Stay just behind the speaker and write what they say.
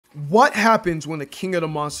What happens when the king of the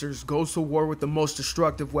monsters goes to war with the most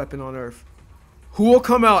destructive weapon on Earth? Who will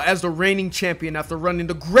come out as the reigning champion after running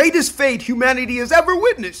the greatest fate humanity has ever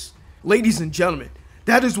witnessed? Ladies and gentlemen,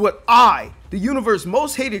 that is what I, the universe's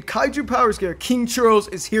most hated kaiju power scarer, King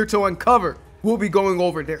Churros, is here to uncover. We'll be going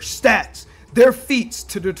over their stats, their feats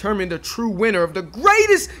to determine the true winner of the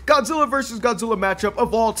greatest Godzilla vs. Godzilla matchup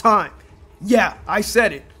of all time. Yeah, I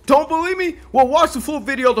said it. Don't believe me? Well, watch the full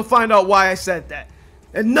video to find out why I said that.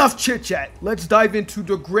 Enough chit chat. Let's dive into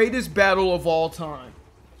the greatest battle of all time.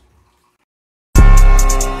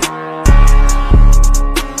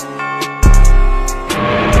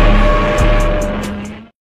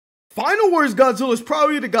 Final Wars Godzilla is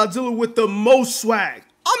probably the Godzilla with the most swag.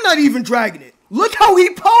 I'm not even dragging it. Look how he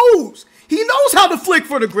posed. He knows how to flick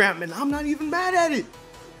for the gram, and I'm not even mad at it.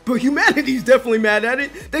 But humanity's definitely mad at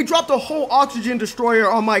it. They dropped a whole oxygen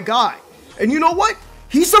destroyer on my guy. And you know what?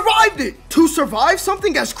 He survived it! To survive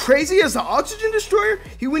something as crazy as the oxygen destroyer,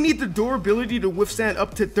 he would need the durability to withstand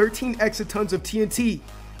up to 13 exatons of TNT.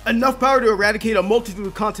 Enough power to eradicate a multitude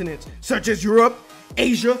of continents, such as Europe,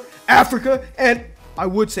 Asia, Africa, and I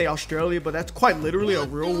would say Australia, but that's quite literally a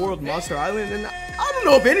real-world monster island, and I don't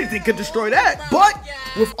know if anything could destroy that. But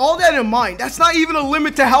with all that in mind, that's not even a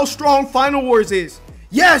limit to how strong Final Wars is.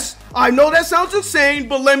 Yes, I know that sounds insane,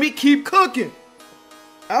 but let me keep cooking.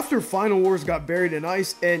 After Final Wars got buried in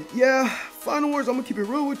ice, and yeah, Final Wars, I'm gonna keep it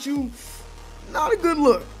real with you, not a good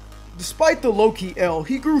look. Despite the low-key L,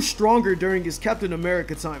 he grew stronger during his Captain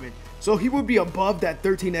America timing, so he would be above that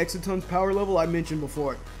 13 exatons power level I mentioned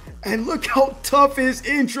before. And look how tough his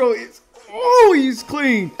intro is. Oh, he's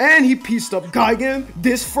clean. And he pieced up Gigan,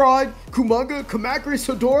 this fraud, Kumaga, Kamakura,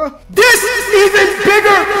 Sodora. This is even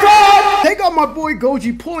bigger fraud! They got my boy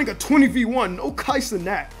Goji pulling a 20v1, no Kais in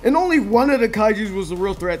that. And only one of the kaijus was a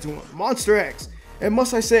real threat to him, Monster X. And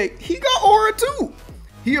must I say, he got aura too.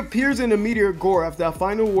 He appears in a meteor gore after that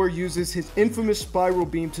Final War uses his infamous spiral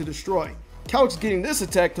beam to destroy. Couch getting this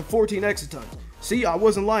attack to 14 exatons. See, I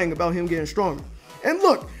wasn't lying about him getting stronger. And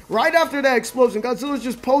look, right after that explosion, Godzilla's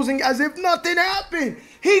just posing as if nothing happened.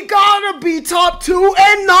 He gotta be top 2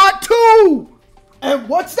 and not 2. And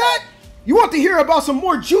what's that? You want to hear about some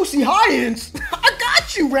more juicy high-ends? I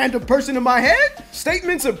got you, random person in my head.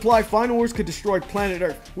 Statements imply Final Wars could destroy planet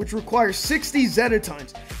Earth, which requires 60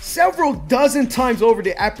 zetatons, several dozen times over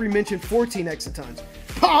the apprehensioned 14 exatons.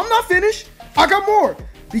 But I'm not finished. I got more.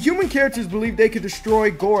 The human characters believe they could destroy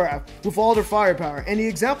Gorath with all their firepower, and the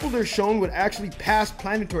example they're shown would actually pass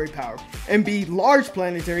planetary power and be large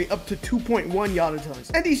planetary up to 2.1 yotatons.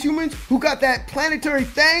 And these humans who got that planetary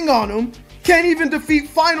thing on them can't even defeat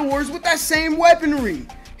Final Wars with that same weaponry.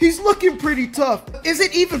 He's looking pretty tough. Is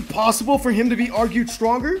it even possible for him to be argued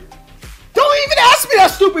stronger? Don't even ask me that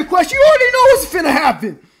stupid question. You already know what's finna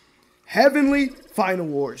happen. Heavenly Final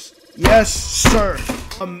Wars. Yes, sir.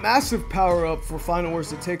 A massive power-up for Final Wars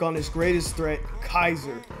to take on his greatest threat,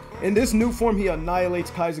 Kaiser. In this new form, he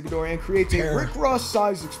annihilates Kaiser Ghidorah and creates a Rick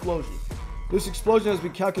Ross-sized explosion. This explosion has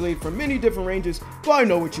been calculated from many different ranges, but I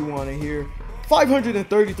know what you want to hear.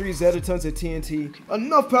 533 zetatons of TNT,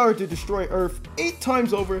 enough power to destroy Earth 8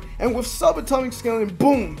 times over, and with subatomic scaling,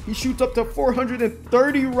 boom, he shoots up to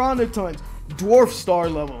 430 ronatons, dwarf star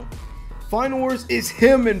level. Final Wars is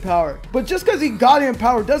him in power, but just because he got it in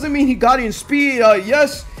power doesn't mean he got it in speed.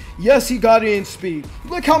 Yes, he got it in speed.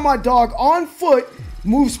 Look how my dog on foot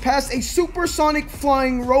moves past a supersonic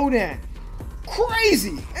flying Rodan.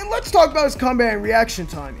 Crazy. And let's talk about his combat and reaction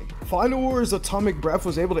timing. Final Wars' atomic breath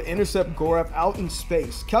was able to intercept Gorath out in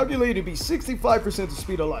space, calculated to be 65% the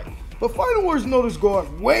speed of light. But Final Wars noticed Gorath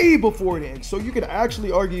way before it ends, so you could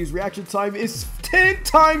actually argue his reaction time is 10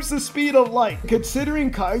 times the speed of light. Considering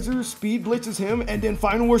Kaiser speed blitzes him and then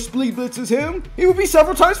Final Wars speed blitzes him, he would be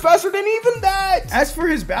several times faster than even that. As for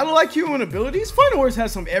his battle IQ and abilities, Final Wars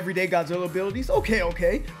has some everyday Godzilla abilities,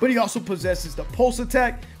 okay, but he also possesses the pulse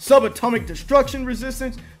attack, subatomic destruction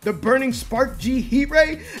resistance, the burning spark G heat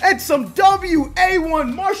ray, and some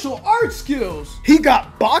WA1 martial arts skills. He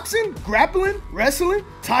got boxing, grappling, wrestling,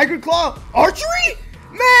 tiger claw, archery?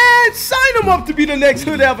 Man, sign him up to be the next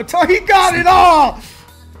Hood Avatar. He got it all.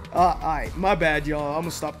 Alright, my bad, y'all. I'm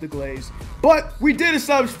gonna stop the glaze. But we did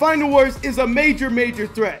establish Final Wars is a major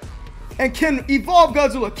threat. And can Evolve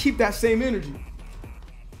Godzilla keep that same energy?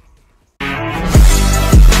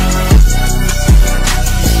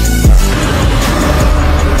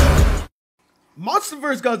 Monster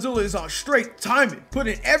vs. Godzilla is on straight timing,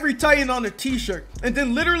 putting every Titan on a t-shirt, and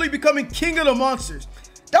then literally becoming king of the monsters.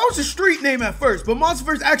 That was a street name at first, but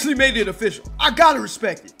Monsterverse actually made it official. I gotta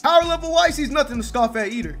respect it. Power level wise, he's nothing to scoff at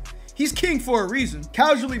either. He's king for a reason.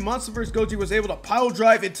 Casually, Monsterverse Goji was able to pile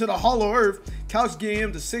drive into the hollow earth, couch getting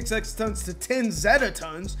him to 6 exatons to 10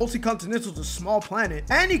 zetatons, multi-continental to small planet,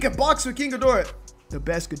 and he can box with King Ghidorah. The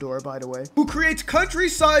best Ghidorah, by the way, who creates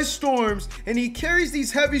country-sized storms, and he carries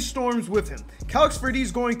these heavy storms with him. Calcs for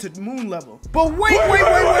these going to moon level. But wait.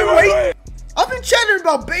 I've been chatting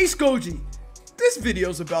about base Goji. This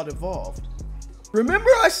video's about evolved. Remember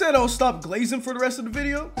I said I'll stop glazing for the rest of the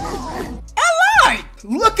video? I lied!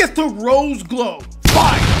 Look at the rose glow.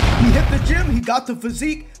 Fire! He hit the gym, he got the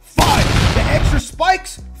physique. Fire! The extra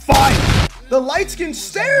spikes. Fire! The light skin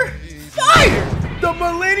stare. Fire! The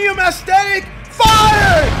millennium aesthetic.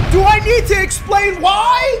 Fire! Do I need to explain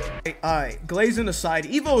why? Alright, glazing aside,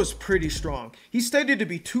 Evo is pretty strong. He's stated to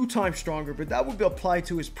be 2 times stronger, but that would be applied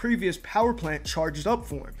to his previous power plant charged up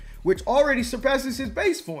form, which already surpasses his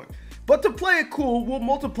base form. But to play it cool, we'll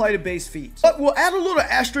multiply the base feats. But we'll add a little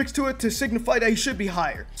asterisk to it to signify that he should be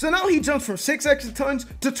higher. So now he jumps from 6 exatons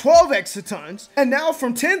to 12 exatons, and now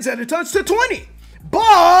from 10 zetatons to 20.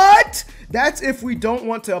 But that's if we don't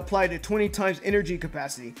want to apply the 20 times energy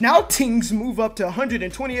capacity. Now Tings move up to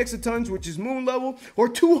 120 exatons, which is moon level, or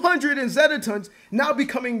 200 in zetatons, now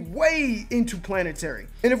becoming way into planetary.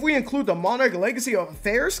 And if we include the Monarch Legacy of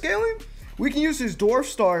fair scaling, we can use his Dwarf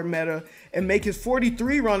Star meta and make his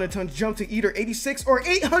 43 Ronatons jump to either 86 or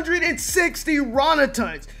 860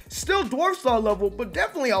 Ronatons. Still Dwarf Star level, but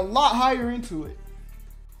definitely a lot higher into it.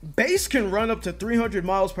 Base can run up to 300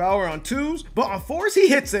 miles per hour on 2s, but on 4s he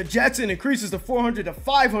hits the jets and increases to 400 to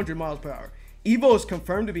 500 miles per hour. Evo is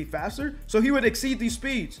confirmed to be faster, so he would exceed these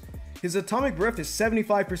speeds. His atomic breath is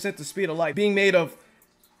 75% the speed of light, being made of...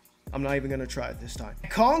 I'm not even gonna try it this time.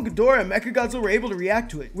 Kong, Ghidorah, and Mechagodzilla were able to react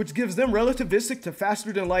to it, which gives them relativistic to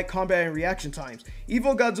faster than light combat and reaction times.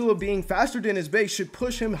 Evo Godzilla being faster than his base should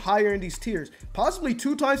push him higher in these tiers, possibly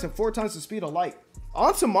 2 times and 4 times the speed of light.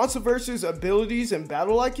 On to Monsterverse's abilities and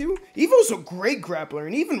battle IQ. Evo's a great grappler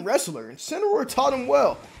and even wrestler, and Cineroar taught him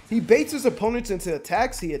well. He baits his opponents into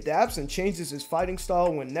attacks, he adapts and changes his fighting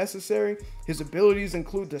style when necessary. His abilities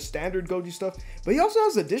include the standard Goji stuff, but he also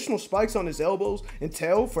has additional spikes on his elbows and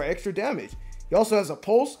tail for extra damage. He also has a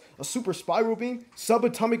pulse, a super spiral beam,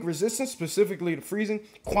 subatomic resistance specifically to freezing,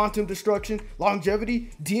 quantum destruction, longevity,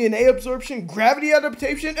 DNA absorption, gravity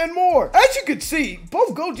adaptation, and more. As you can see,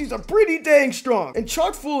 both Gojis are pretty dang strong and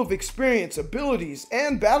chock full of experience, abilities,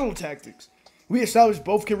 and battle tactics. We established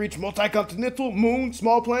both can reach multi-continental, moon,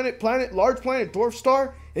 small planet, planet, large planet, dwarf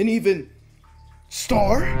star, and even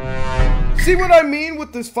star. See what I mean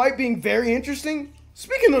with this fight being very interesting?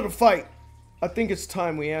 Speaking of the fight, I think it's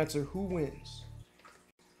time we answer who wins.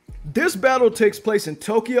 This battle takes place in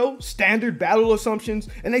Tokyo, standard battle assumptions,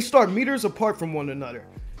 and they start meters apart from one another.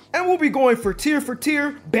 And we'll be going for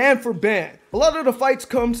tier, band for band. A lot of the fights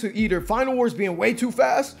come to either Final Wars being way too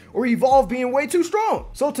fast or Evolve being way too strong.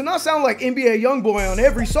 So to not sound like NBA Youngboy on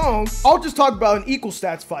every song, I'll just talk about an equal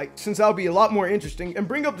stats fight since that'll be a lot more interesting and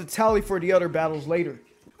bring up the tally for the other battles later.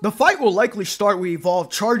 The fight will likely start with Evolve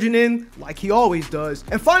charging in, like he always does,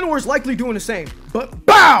 and Final Wars likely doing the same. But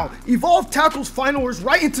BOW! Evolve tackles Final Wars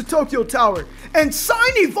right into Tokyo Tower, and sign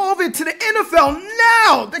Evolve into the NFL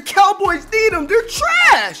now! The Cowboys need him, they're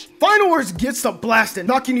trash! Final Wars gets to blasting,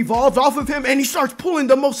 knocking Evolve off of him, and he starts pulling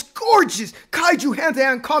the most gorgeous kaiju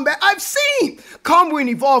hand-to-hand combat I've seen! Comboing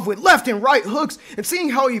Evolve with left and right hooks, and seeing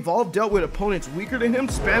how Evolve dealt with opponents weaker than him,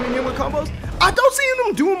 spamming him with combos, I don't see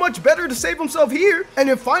him doing much better to save himself here. And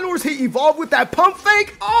if Final Wars hit Evolve with that pump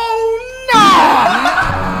fake, oh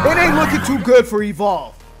no! It ain't looking too good for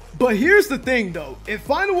Evolve. But here's the thing though, if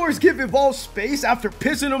Final Wars give Evolve space after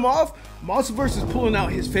pissing him off, Monsterverse is pulling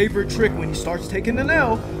out his favorite trick when he starts taking the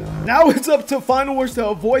nail. Now it's up to Final Wars to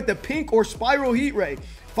avoid the pink or spiral heat ray.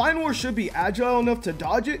 Final Wars should be agile enough to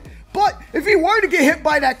dodge it, but if he were to get hit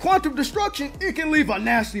by that quantum destruction, it can leave a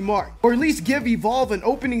nasty mark. Or at least give Evolve an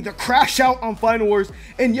opening to crash out on Final Wars.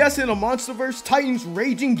 And yes, in a Monsterverse, Titan's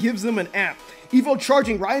raging gives them an amp. Evo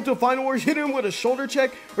charging right into Final Wars, hit him with a shoulder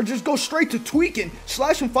check, or just go straight to tweaking,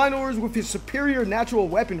 slashing Final Wars with his superior natural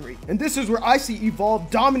weaponry. And this is where I see Evolve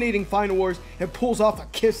dominating Final Wars and pulls off a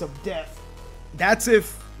kiss of death. That's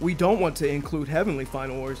if we don't want to include Heavenly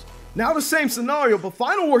Final Wars. Now the same scenario, but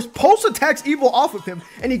Final Wars pulse attacks Evo off of him,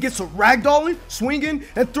 and he gets a ragdolling, swinging,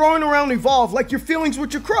 and throwing around Evolve like your feelings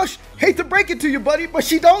with your crush. Hate to break it to you, buddy, but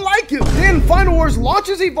she don't like you. Then Final Wars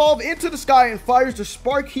launches Evolve into the sky and fires the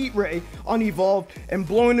spark heat ray on Evolve and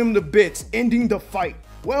blowing him to bits, ending the fight.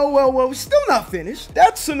 Well, still not finished.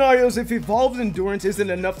 That scenario's if Evolve's endurance isn't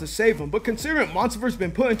enough to save him, but considering Monsterverse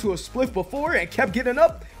been put into a spliff before and kept getting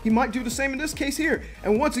up, he might do the same in this case here.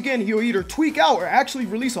 And once again, he'll either tweak out or actually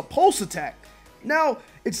release a pulse attack. Now,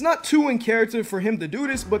 it's not too in character for him to do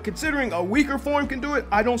this, but considering a weaker form can do it,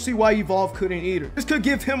 I don't see why Evolve couldn't either. This could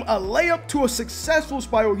give him a layup to a successful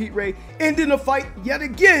Spiral Heat Ray, ending the fight yet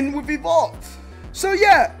again with Evolve. So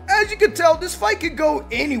yeah, as you can tell, this fight could go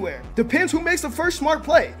anywhere. Depends who makes the first smart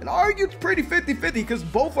play. And I argue it's pretty 50-50 because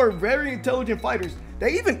both are very intelligent fighters.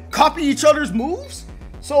 They even copy each other's moves.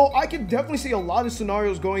 So I can definitely see a lot of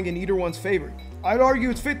scenarios going in either one's favor. I'd argue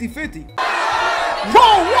it's 50-50.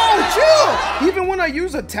 Whoa, chill! Even when I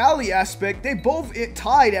use a tally aspect, they both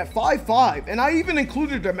tied at 5-5, and I even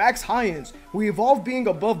included their max high-ends, with Evolve being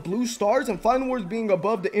above Blue Stars and Final Wars being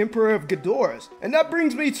above the Emperor of Ghidorahs. And that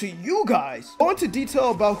brings me to you guys. Go into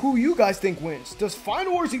detail about who you guys think wins. Does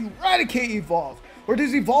Final Wars eradicate Evolve, or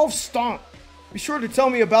does Evolve stomp? Be sure to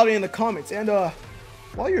tell me about it in the comments, and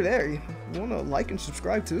while you're there, you wanna like and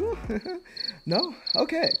subscribe too? No?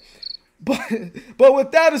 Okay. But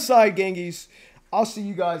with that aside, Gangies, I'll see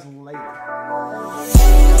you guys later.